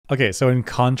Okay, so in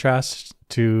contrast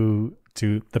to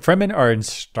the Fremen are in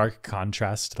stark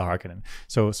contrast to the Harkonnen.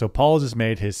 So Paul just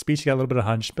made his speech. He got a little bit of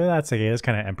hunch, but that's okay. It's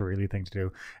kind of emperorly thing to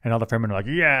do. And all the Fremen are like,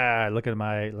 yeah, look at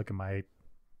my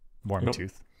warm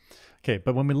tooth. Okay,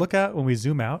 but when we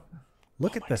zoom out,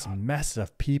 look at this mess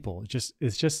of people.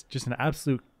 It's just an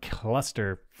absolute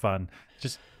cluster fun.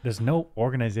 Just there's no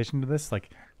organization to this. Like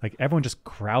everyone just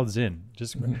crowds in.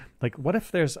 Just like, what if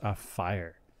there's a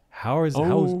fire? How's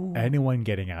anyone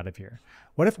getting out of here?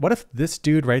 What if this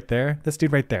dude right there,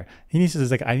 he needs to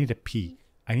like, I need to pee.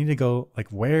 I need to go, like,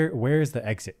 where is the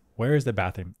exit? Where is the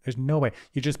bathroom? There's no way.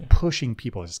 You're just pushing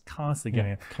people, just constantly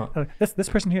getting in. This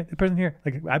person here,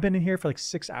 Like, I've been in here for like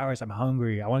 6 hours. I'm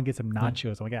hungry. I want to get some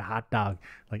nachos. I want to get a hot dog.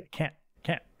 Like, I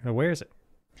can't. Where is it?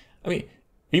 I mean,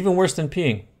 even worse than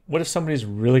peeing. What if somebody's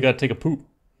really got to take a poop?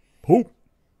 Poop.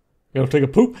 You gotta take a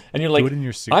poop, and you're like, do it in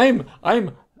your suit. I'm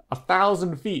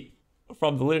 1,000 feet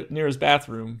from the nearest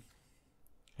bathroom,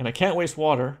 and I can't waste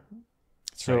water,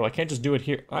 so I can't just do it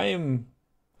here. I'm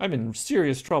in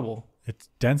serious trouble. It's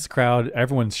dense crowd.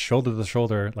 Everyone's shoulder to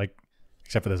shoulder, like,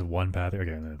 except for this one bathroom.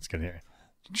 Okay, let's get here.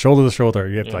 Shoulder to shoulder.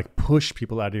 You have to like push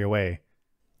people out of your way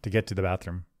to get to the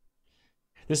bathroom.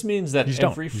 This means that you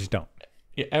just don't.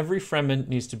 Every Fremen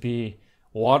needs to be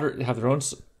have their own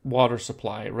water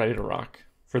supply ready to rock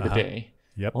for the day.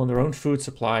 Yep. On their own food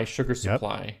supply, sugar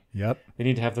supply. Yep. They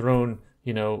need to have their own,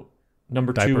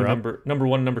 number Diaper number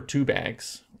one, number two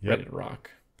bags ready to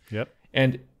rock. Yep.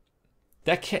 And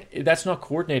that's not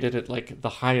coordinated at like the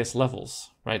highest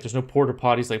levels, right? There's no porta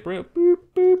potties like boop, boop,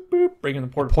 boop, boop, bringing the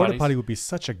porta potties. Porta potty would be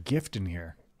such a gift in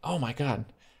here. Oh my God.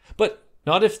 But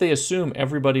not if they assume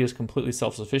everybody is completely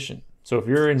self-sufficient. So if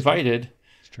you're invited,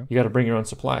 you got to bring your own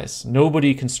supplies.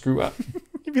 Nobody can screw up.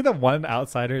 You'd be the one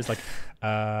outsider is like,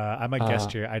 I'm a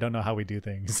guest here. I don't know how we do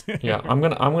things. Yeah, I'm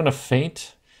gonna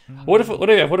faint. What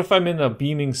if I'm in a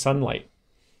beaming sunlight,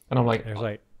 and I'm like,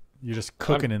 you're just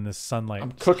cooking in this sunlight.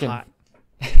 I'm cooking. Hot.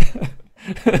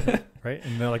 Right,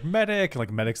 and they're like, medic.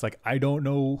 Like, medic's like, I don't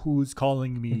know who's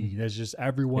calling me. There's just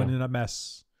everyone in a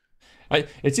mess.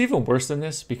 It's even worse than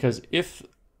this, because if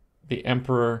the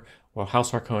Emperor or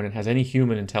House Harkonnen has any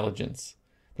human intelligence,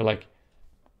 they're like,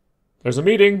 there's a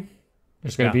meeting.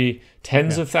 There's going to be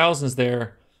tens of thousands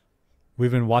there.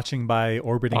 We've been watching by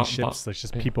orbiting ships. There's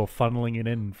just people funneling it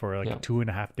in for like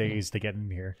 2.5 days to get in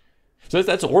here. So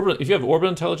that's orbital. If you have orbital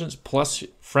intelligence plus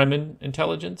Fremen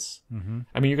intelligence,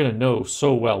 I mean, you're going to know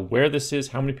so well where this is,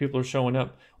 how many people are showing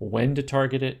up, when to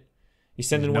target it. You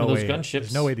send in one of those gunships.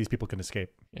 There's no way these people can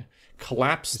escape. Yeah.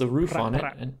 Collapse the roof on it.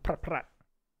 And,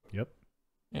 yep.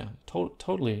 Yeah,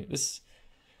 totally. This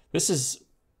is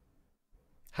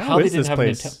how is this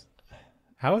place?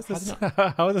 How is this?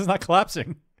 How is this not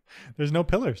collapsing? There's no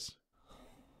pillars.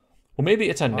 Well, maybe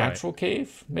it's a natural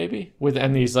cave. Maybe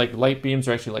and these like light beams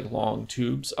are actually like long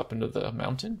tubes up into the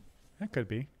mountain. That could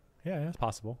be. Yeah, that's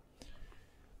possible.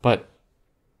 But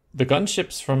the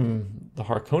gunships from the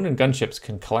Harkonnen gunships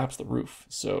can collapse the roof.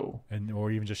 So or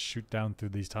even just shoot down through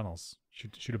these tunnels.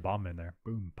 Shoot a bomb in there.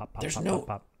 Boom. Pop. Pop.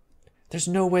 Pop. There's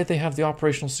no way they have the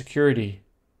operational security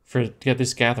to get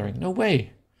this gathering. No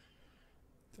way.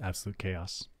 Absolute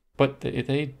chaos. But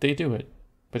they do it.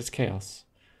 But it's chaos.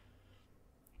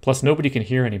 Plus, nobody can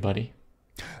hear anybody.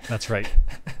 That's right.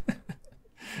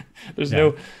 There's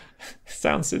no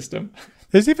sound system.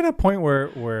 There's even a point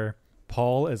where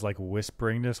Paul is like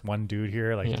whispering this one dude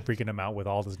here, like freaking him out with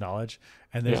all this knowledge.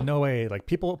 And there's no way, like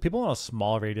people in a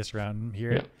small radius around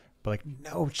here, but like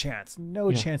no chance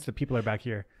that people are back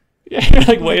here. Yeah, you're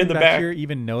like way in the back. Here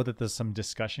even know that there's some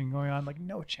discussion going on. Like,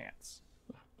 no chance.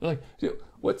 Like,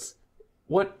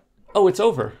 what? Oh, it's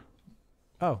over.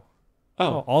 Oh.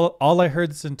 All I heard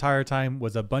this entire time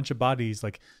was a bunch of bodies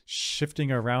like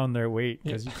shifting around their weight,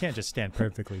 because you can't just stand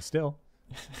perfectly still.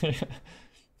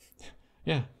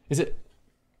 Yeah. Is it?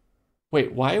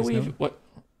 Wait, why are we? What?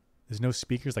 There's no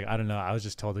speakers. Like, I don't know. I was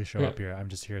just told to show up here. I'm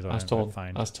just here. So I was told.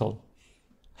 Fine. I was told.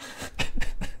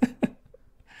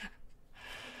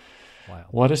 Wow.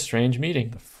 What a strange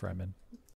meeting. The Fremen.